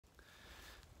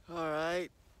All right,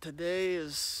 today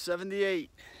is 78,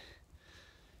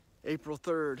 April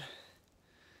 3rd.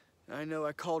 I know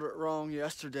I called it wrong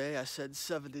yesterday. I said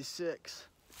 76,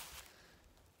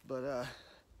 but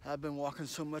I've been walking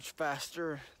so much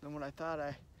faster than what I thought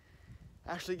I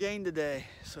actually gained today.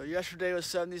 So yesterday was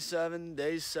 77,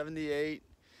 today's 78,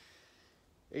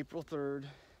 April 3rd.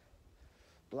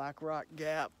 Black Rock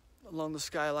Gap along the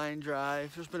Skyline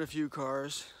Drive. There's been a few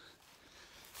cars.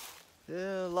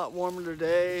 Yeah, a lot warmer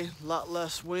today, a lot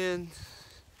less wind.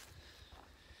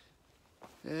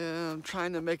 Yeah, I'm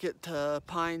trying to make it to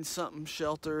Pine something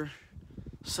shelter,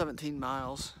 17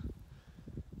 miles.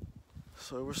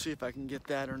 So we'll see if I can get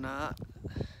that or not.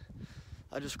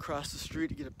 I just crossed the street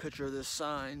to get a picture of this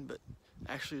sign, but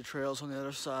actually the trail's on the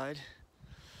other side.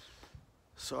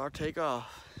 So I'll take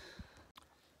off.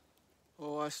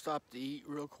 Oh, I stopped to eat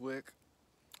real quick.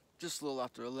 Just a little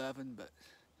after 11, but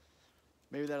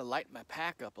maybe that'll lighten my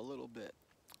pack up a little bit.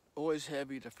 Always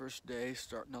heavy the first day,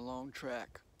 starting a long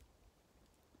trek.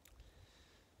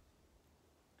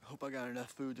 Hope I got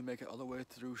enough food to make it all the way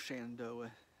through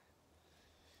Shenandoah.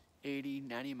 80,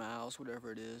 90 miles,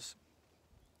 whatever it is.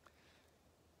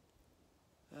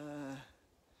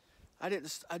 I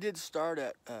did start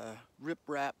at Rip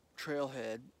Rap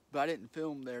Trailhead, but I didn't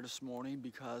film there this morning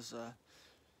because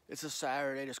it's a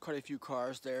Saturday. There's quite a few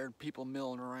cars there, people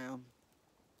milling around.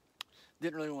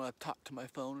 Didn't really want to talk to my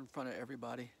phone in front of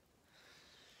everybody.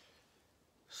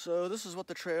 So this is what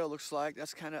the trail looks like.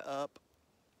 That's kind of up.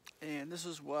 And this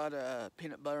is what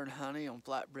peanut butter and honey on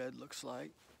flatbread looks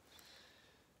like.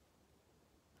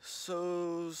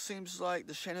 So seems like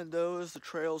the Shenandoahs, the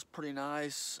trail's pretty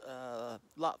nice, a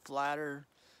lot flatter.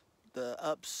 The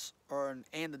ups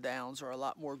and the downs are a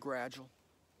lot more gradual.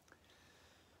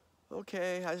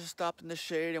 Okay, I just stopped in the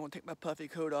shade. I want to take my puffy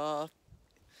coat off,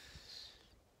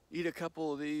 eat a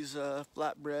couple of these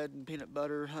flatbread and peanut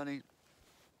butter, honey,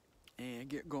 and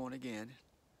get going again.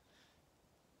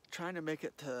 Trying to make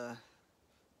it to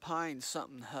Pine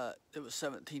something hut. It was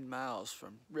 17 miles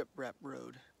from Rip Rap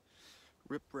Road,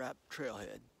 Rip Rap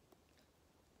Trailhead.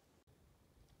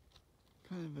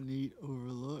 Kind of a neat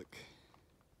overlook.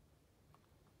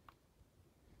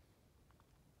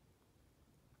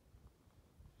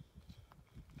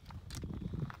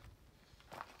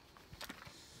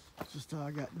 Just how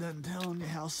I got done telling you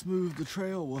how smooth the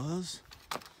trail was,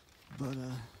 but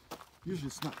usually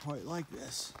it's not quite like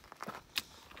this.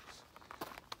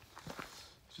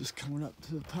 Just coming up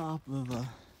to the top of a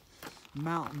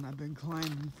mountain I've been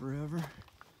climbing forever.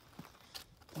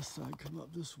 This side, come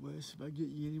up this way, see if I get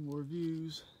you any more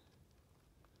views.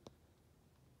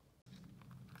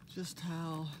 Just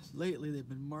how lately they've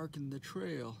been marking the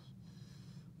trail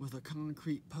with a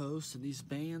concrete post and these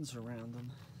bands around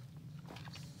them.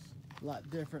 A lot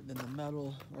different than the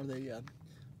metal or the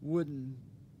wooden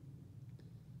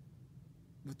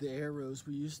with the arrows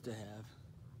we used to have.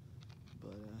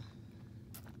 But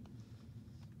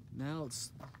now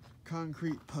it's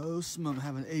concrete posts. Some of them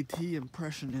have an AT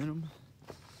impression in them.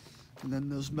 And then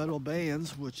those metal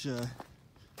bands, which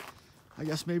I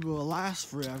guess maybe will last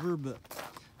forever, but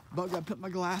I've got to put my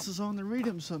glasses on to read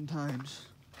them sometimes.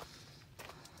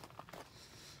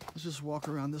 Let's just walk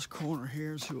around this corner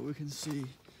here and see what we can see.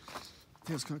 I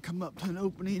think it's going to come up to an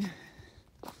opening.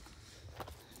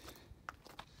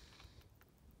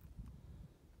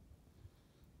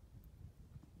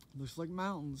 Looks like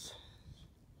mountains.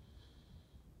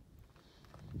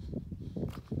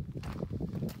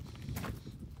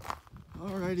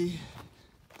 Alrighty,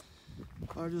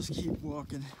 I'll just keep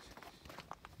walking.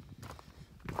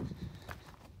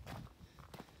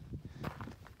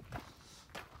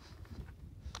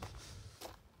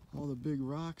 All the big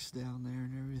rocks down there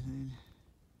and everything.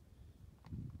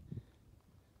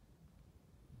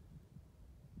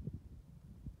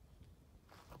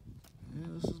 Yeah,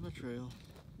 this is my trail.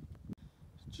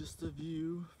 Just a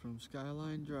view from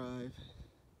Skyline Drive.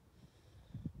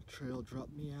 The trail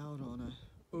dropped me out on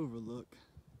a overlook.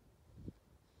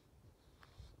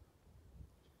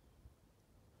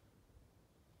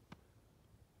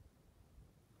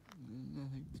 And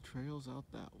I think the trail's out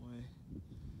that way.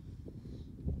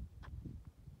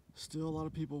 Still a lot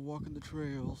of people walking the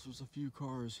trails. There's a few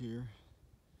cars here.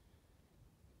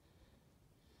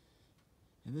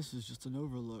 And this is just an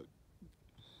overlook.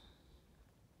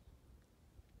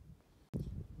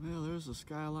 Well, there's a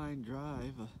Skyline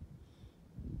Drive.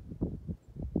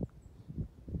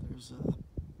 There's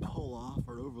a pull-off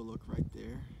or overlook right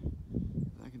there.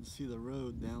 I can see the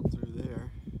road down through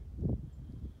there.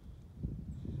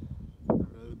 The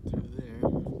road through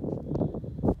there.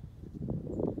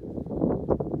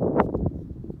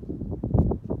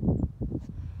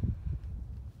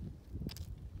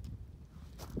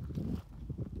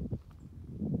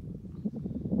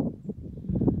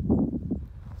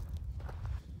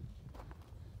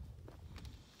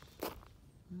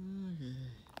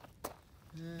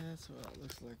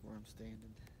 looks like where I'm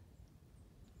standing.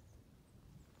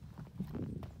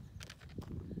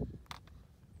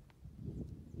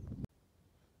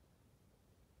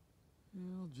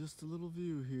 Well, just a little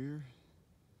view here.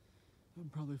 I'm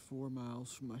probably 4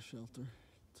 miles from my shelter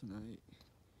tonight.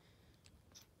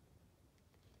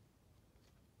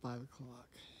 5 o'clock.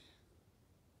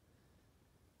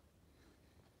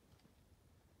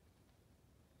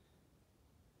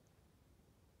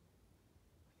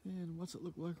 And what's it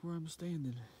look like where I'm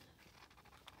standing?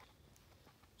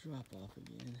 Drop off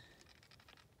again.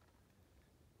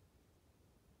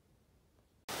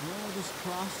 Well, just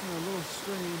crossing a little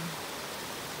stream.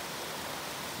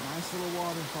 Nice little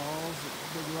waterfalls,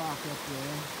 big rock up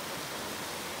there.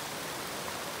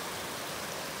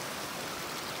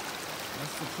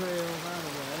 That's the trail right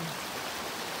away.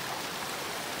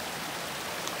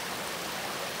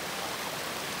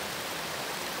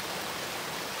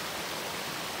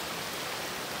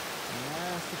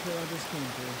 That's the trail I just came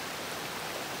through.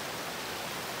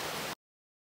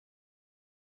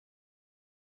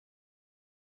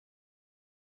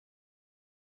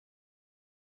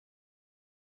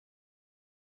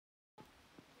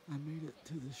 I made it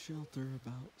to the shelter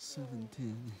about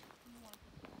 7:10,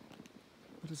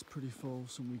 but it's pretty full,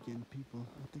 some weekend people.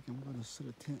 I think I'm going to set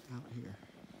a tent out here.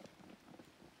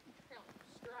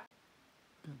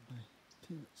 Got my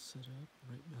tent set up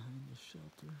right behind the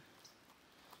shelter,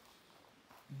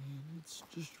 and it's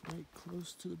just right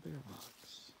close to the bear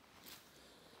box.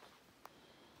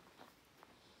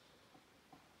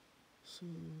 So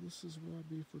this is where I'll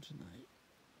be for tonight.